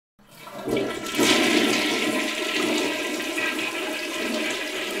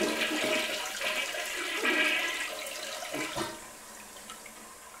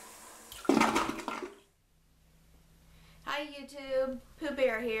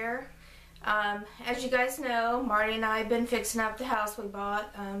Bear. As you guys know, Marty and I have been fixing up the house we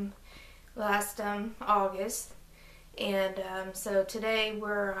bought last August, and so today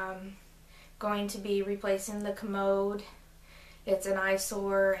we're going to be replacing the commode. It's an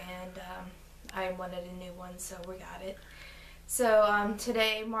eyesore, and I wanted a new one, so we got it. So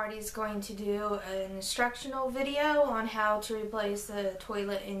today Marty's going to do an instructional video on how to replace the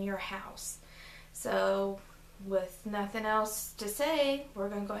toilet in your house. So with nothing else to say, we're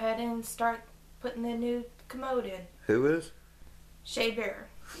going to go ahead and start putting the new commode in. Who is? Shea Bear.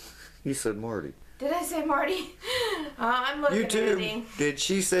 You said Marty. Did I say Marty? I'm looking you too. at him. Did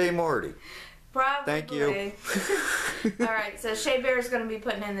she say Marty? Probably. Thank you. Alright, so Shea Bear is going to be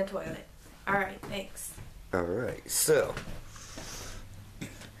putting in the toilet. Alright, thanks. Alright, so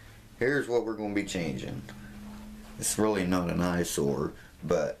here's what we're going to be changing. It's really not an eyesore,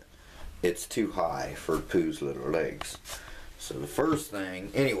 but it's too high for Pooh's little legs. So the first thing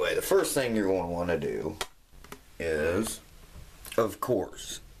you're going to want to do is, of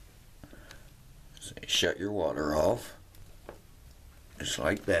course, shut your water off. Just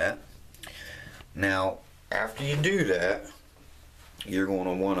like that. Now, after you do that, you're going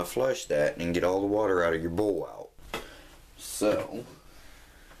to want to flush that and get all the water out of your bowl out. So,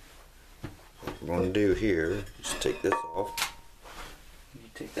 what we're going to do here is take this off. Can you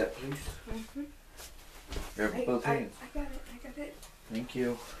take that, please? Mm-hmm. Grab both hands. I got it. Thank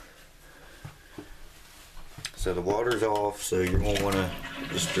you. So the water's off, so you're going to want to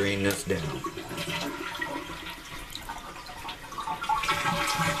just drain this down.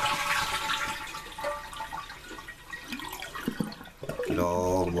 Get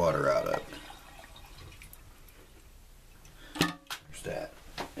all the water out of it. There's that.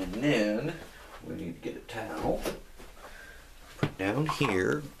 And then we need to get a towel. Put down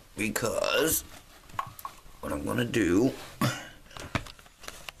here, because what I'm going to do, I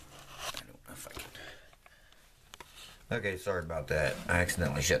don't know if I can. Okay, sorry about that. I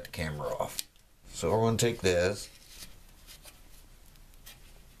accidentally shut the camera off. So we're going to take this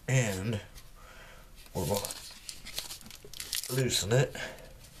and we're going to loosen it.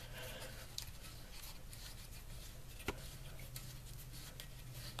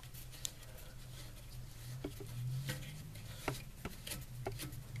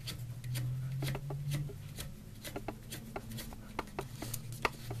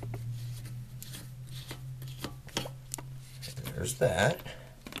 There's that.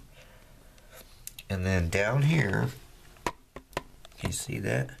 And then down here, you see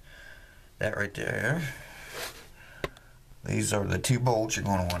that? That right there. These are the two bolts you're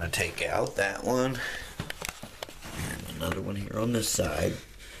going to want to take out. That one. And another one here on this side.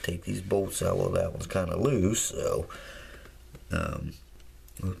 Take these bolts out. Well, that one's kind of loose, so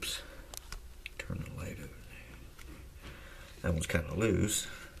oops. Turn the light over there. That one's kind of loose.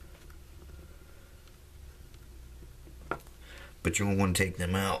 But you're going to want to take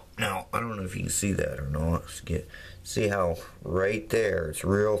them out. Now, I don't know if you can see that or not. See how right there, it's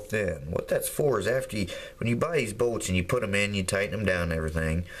real thin. What that's for is when you buy these bolts and you put them in, you tighten them down and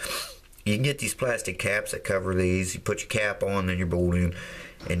everything, you can get these plastic caps that cover these. You put your cap on, then your bolt in,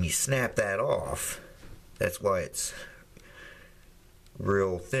 and you snap that off. That's why it's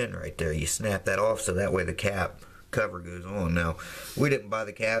real thin right there. You snap that off so that way the cap cover goes on. Now, we didn't buy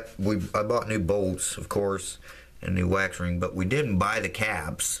the cap. I bought new bolts, of course, and new wax ring, but we didn't buy the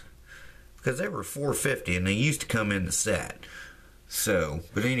caps because they were $4.50 and they used to come in the set. So,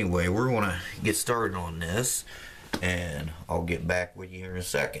 but anyway, we're going to get started on this, and I'll get back with you here in a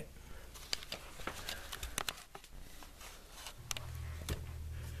second.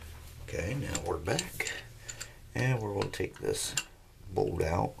 Okay, now we're back, and we're going to take this bolt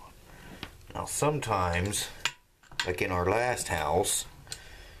out. Now sometimes, like in our last house,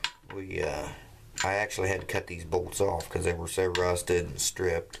 I actually had to cut these bolts off because they were so rusted and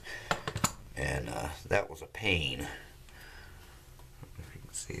stripped, and that was a pain. I don't know if you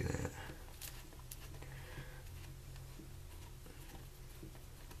can see that.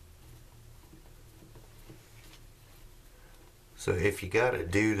 So if you got to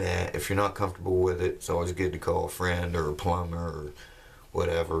do that, if you're not comfortable with it, it's always good to call a friend or a plumber or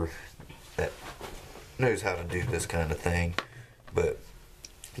whatever that knows how to do this kind of thing. But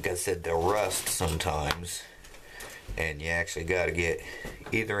like I said, they'll rust sometimes, and you actually got to get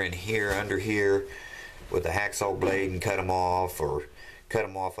either in here, under here, with a hacksaw blade and cut them off, or cut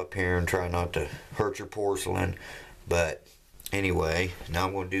them off up here and try not to hurt your porcelain. But anyway, now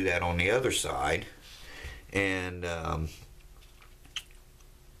I'm going to do that on the other side, and I'm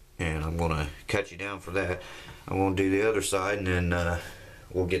going to cut you down for that. I'm going to do the other side, and then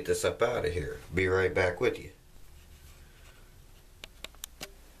we'll get this up out of here. Be right back with you.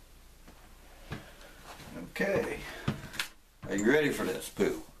 Okay. Are you ready for this,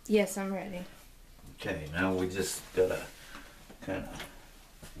 Pooh? Yes, I'm ready. Okay, now we just gotta kind of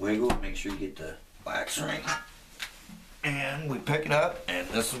wiggle and make sure you get the wax ring. And we pick it up, and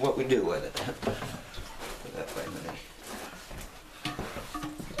this is what we do with it. Put that way, Minnie.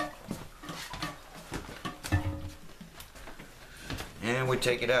 And we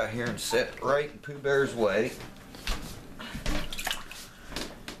take it out here and set it right in Pooh Bear's way.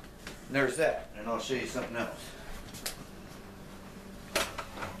 And there's that, and I'll show you something else.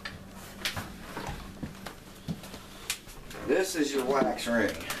 This is your wax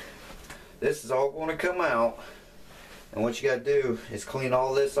ring. This is all going to come out, and what you got to do is clean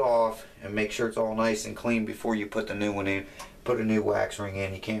all this off and make sure it's all nice and clean before you put the new one in. Put a new wax ring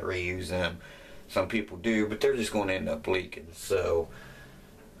in. You can't reuse them. Some people do, but they're just going to end up leaking. So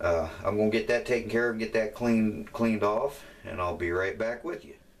I'm going to get that taken care of, get that cleaned off, and I'll be right back with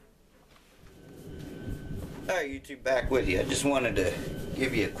you. Alright, YouTube, back with you. I just wanted to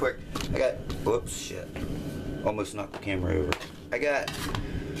give you a quick, whoops, shit. Almost knocked the camera over. I got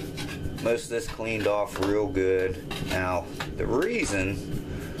most of this cleaned off real good. Now, the reason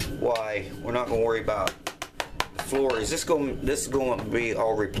why we're not going to worry about the floor is this is going to be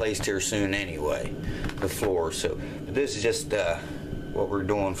all replaced here soon anyway, the floor. So this is just what we're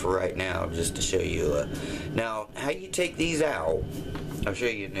doing for right now, just to show you. Now, how you take these out, I'll show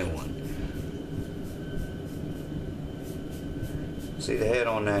you a new one. See the head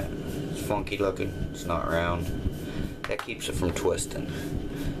on that? It's funky looking. It's not round. That keeps it from twisting.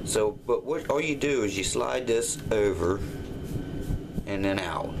 So, but all you do is you slide this over and then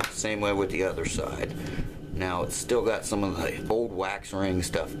out. Same way with the other side. Now, it's still got some of the old wax ring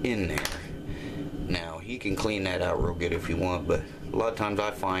stuff in there. Now, you can clean that out real good if you want, but a lot of times I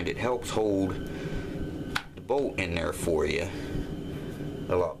find it helps hold the bolt in there for you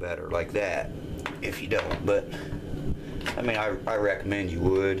a lot better, like that, if you don't. But I mean, I recommend you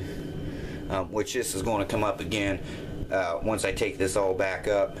would, which this is going to come up again once I take this all back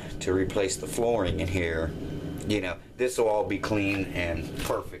up to replace the flooring in here. You know, this will all be clean and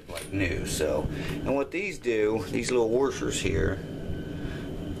perfect like new. So, and what these do, these little washers here,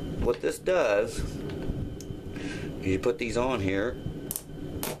 what this does, you put these on here,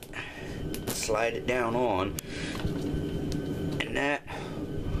 slide it down on, and that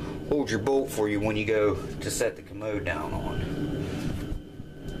holds your bolt for you when you go to set the commode down on.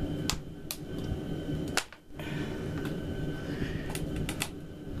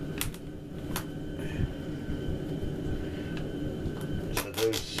 So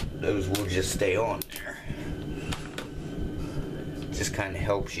those will just stay on there. Just kind of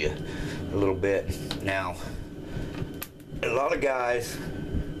helps you a little bit. Now, a lot of guys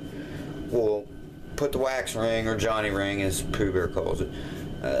will put the wax ring, or Johnny ring as Pooh Bear calls it,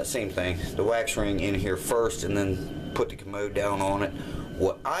 same thing, the wax ring in here first and then put the commode down on it.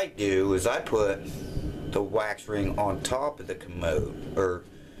 What I do is I put the wax ring on top of the commode, or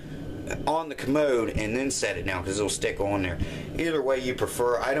on the commode, and then set it down because it'll stick on there. Either way you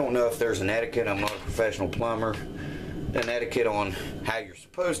prefer. I don't know if there's an etiquette. I'm not a professional plumber. An etiquette on how you're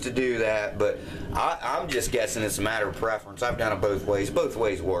supposed to do that, but I'm just guessing it's a matter of preference. I've done it both ways. Both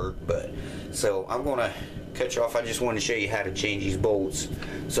ways work, but so I'm going to cut you off. I just wanted to show you how to change these bolts.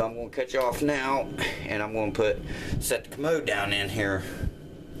 So I'm going to cut you off now, and I'm going to set the commode down in here,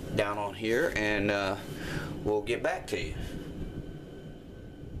 down on here, and we'll get back to you.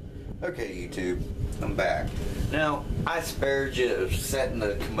 Okay, YouTube, I'm back. Now, I spared you setting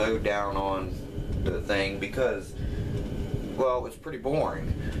the commode down on the thing because, well, it's pretty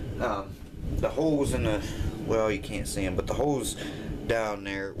boring. The holes in the, well, you can't see them, but the holes down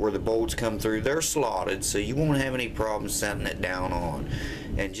there where the bolts come through, they're slotted, so you won't have any problems setting it down on.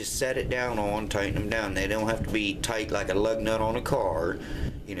 And just set it down on, tighten them down. They don't have to be tight like a lug nut on a car.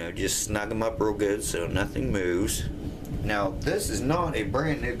 You know, just snug them up real good so nothing moves. Now, this is not a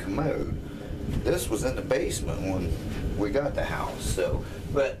brand new commode. This was in the basement when we got the house. So,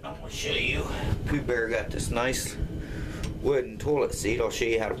 but I'm gonna show you. Pooh Bear got this nice wooden toilet seat. I'll show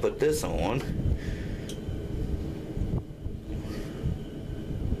you how to put this on.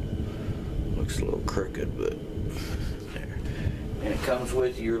 Looks a little crooked, but there. And it comes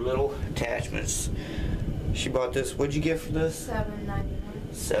with your little attachments. She bought this. What'd you get for this? $7.99.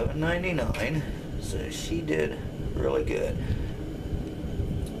 $7.99. So she did really good.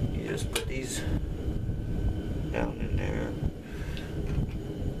 You just put these down in there.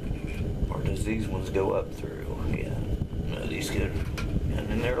 Or does these ones go up through? Yeah. No, these go down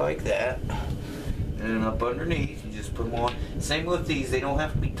in there like that. And then up underneath, you just put them on. Same with these. They don't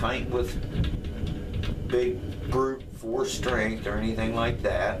have to be tight with big brute force strength or anything like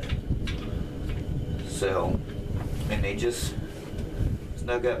that. So, and they just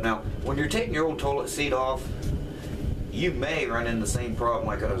snug up. Now, when you're taking your old toilet seat off, you may run into the same problem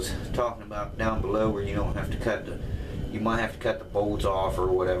like I was talking about down below, where you don't have to cut the, you might have to cut the bolts off or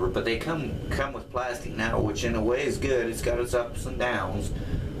whatever. But they come with plastic now, which in a way is good. It's got its ups and downs.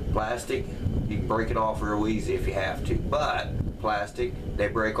 Plastic, you can break it off real easy if you have to. But plastic, they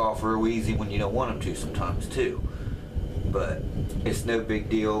break off real easy when you don't want them to sometimes too. But it's no big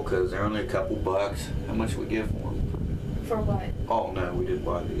deal because they're only a couple bucks. How much we give for them? For what? Oh no, we didn't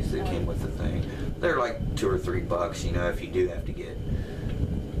buy these. They came with the thing. They're like $2 or $3, you know, if you do have to get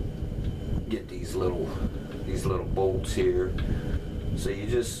these little bolts here. So you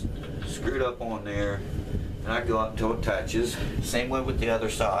just screw it up on there, and I go up until it touches. Same way with the other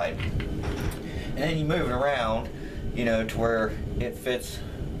side. And then you move it around, you know, to where it fits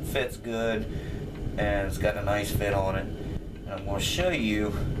good, and it's got a nice fit on it. And I'm going to show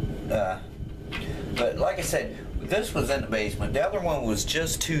you. But like I said, this was in the basement. The other one was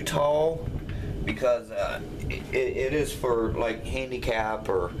just too tall, because it is for like handicap,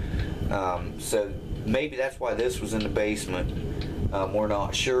 or so maybe that's why this was in the basement. We're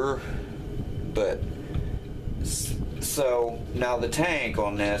not sure, but so now the tank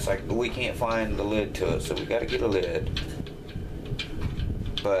on this, like, we can't find the lid to it, so we got to get a lid.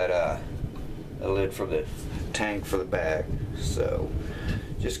 But a lid for the tank for the back. So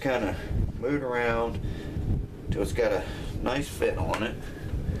just kind of move it around till it's got a nice fit on it,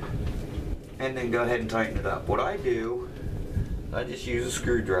 and then go ahead and tighten it up. What I do, I just use a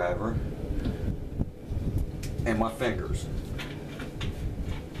screwdriver and my fingers.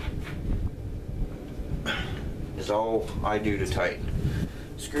 Is all I do to tighten.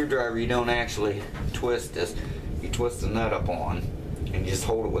 Screwdriver, you don't actually twist this. You twist the nut up on, and you just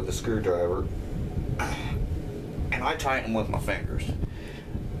hold it with the screwdriver. And I tighten with my fingers.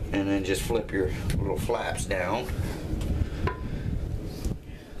 And then just flip your little flaps down.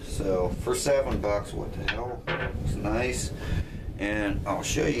 So for $7, what the hell? It's nice. And I'll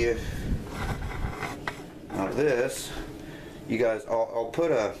show you. Now this, you guys, I'll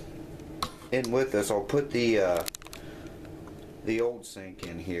put in with this. I'll put the old sink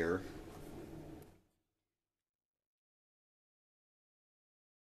in here.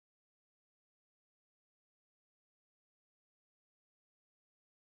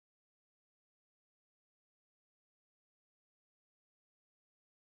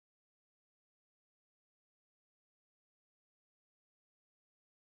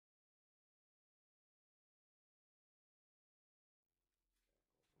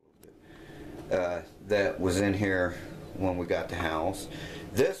 That was in here when we got the house.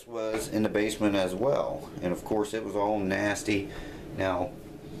 This was in the basement as well, and of course it was all nasty. Now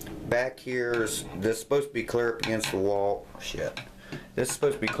back here's, this is supposed to be clear up against the wall. Shit, this is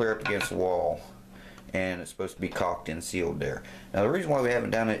supposed to be clear up against the wall, and it's supposed to be caulked and sealed there. Now the reason why we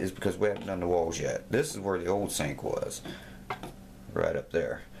haven't done it is because we haven't done the walls yet. This is where the old sink was, right up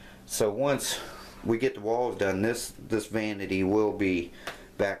there. So once we get the walls done, this vanity will be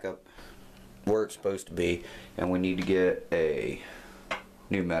back up where it's supposed to be, and we need to get a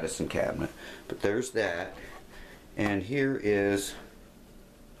new medicine cabinet. But there's that, and here is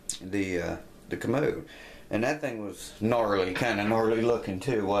the commode, and that thing was gnarly, kind of gnarly looking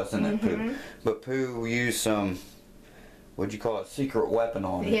too, wasn't it, Pooh? But Pooh used some, what'd you call it, secret weapon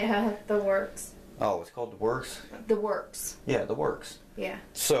on it. Yeah, the works. Oh, it's called the works? The works. Yeah, the works. Yeah.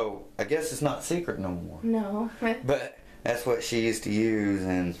 So I guess it's not secret no more. No. But that's what she used to use,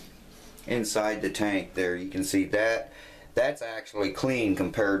 and inside the tank there you can see that's actually clean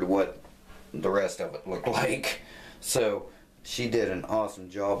compared to what the rest of it looked like. So she did an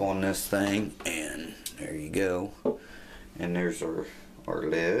awesome job on this thing, and there you go. And there's our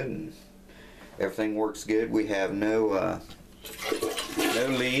lid, and everything works good. We have no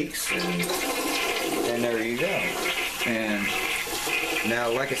leaks, and there you go. And now,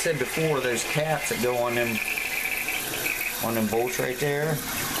 like I said before, those caps that go on them bolts right there,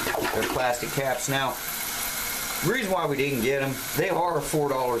 they're plastic caps. Now, the reason why we didn't get them, they are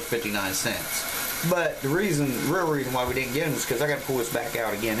 $4.59. But the real reason why we didn't get them is because I got to pull this back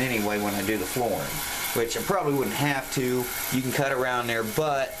out again anyway when I do the flooring, which I probably wouldn't have to. You can cut around there,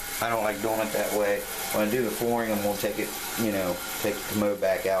 but I don't like doing it that way. When I do the flooring, I'm going to take it, you know, take the commode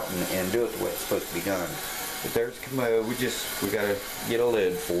back out and do it the way it's supposed to be done. But there's the commode. We got to get a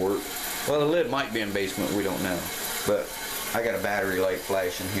lid for it. Well, the lid might be in the basement. We don't know. But I got a battery light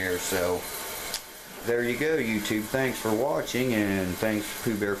flashing here, so there you go, YouTube. Thanks for watching, and thanks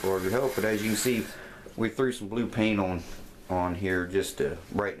Pooh Bear for all your help. But as you can see, we threw some blue paint on here just to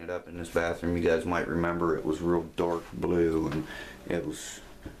brighten it up in this bathroom. You guys might remember it was real dark blue, and it was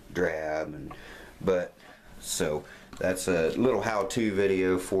drab, and But so that's a little how-to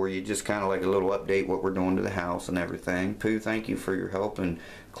video for you, just kind of like a little update what we're doing to the house and everything. Pooh, thank you for your help and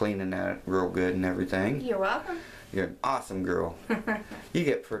cleaning that real good and everything. You're welcome. You're an awesome girl. You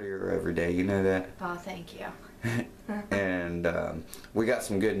get prettier every day, you know that? Oh, thank you. And we got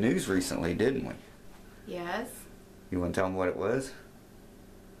some good news recently, didn't we? Yes. You want to tell them what it was?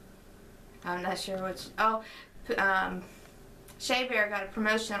 I'm not sure which. Oh, Shea Bear got a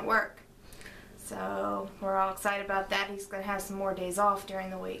promotion at work. So we're all excited about that. He's going to have some more days off during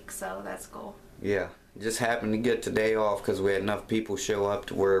the week, so that's cool. Yeah, just happened to get today off because we had enough people show up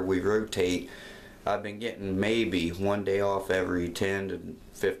to where we rotate. I've been getting maybe one day off every 10 to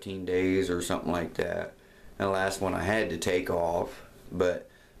 15 days or something like that. And the last one I had to take off. But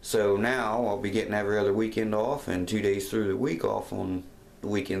so now I'll be getting every other weekend off and 2 days through the week off on the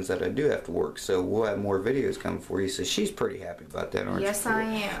weekends that I do have to work. So we'll have more videos coming for you. So she's pretty happy about that, aren't you? Yes, I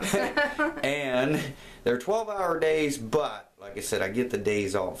am. And they're 12-hour days, but like I said, I get the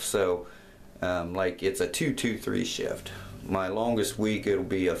days off. So like it's a 2-2-3 shift. My longest week, it'll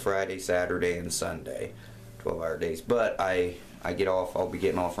be a Friday, Saturday, and Sunday, 12-hour days. But I get off, I'll be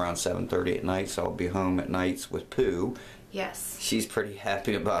getting off around 7:30 at night, so I'll be home at nights with Pooh. Yes. She's pretty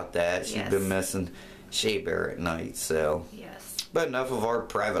happy about that. She's been missing Shea Bear at night, so. Yes. But enough of our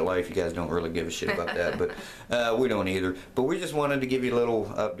private life. You guys don't really give a shit about that, but we don't either. But we just wanted to give you a little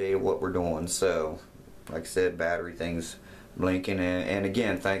update of what we're doing. So, like I said, battery things blinking. And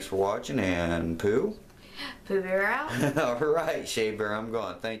again, thanks for watching. And Pooh? Pooh Bear out. All right, Shea Bear, I'm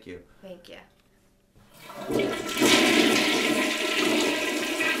gone. Thank you. Thank you.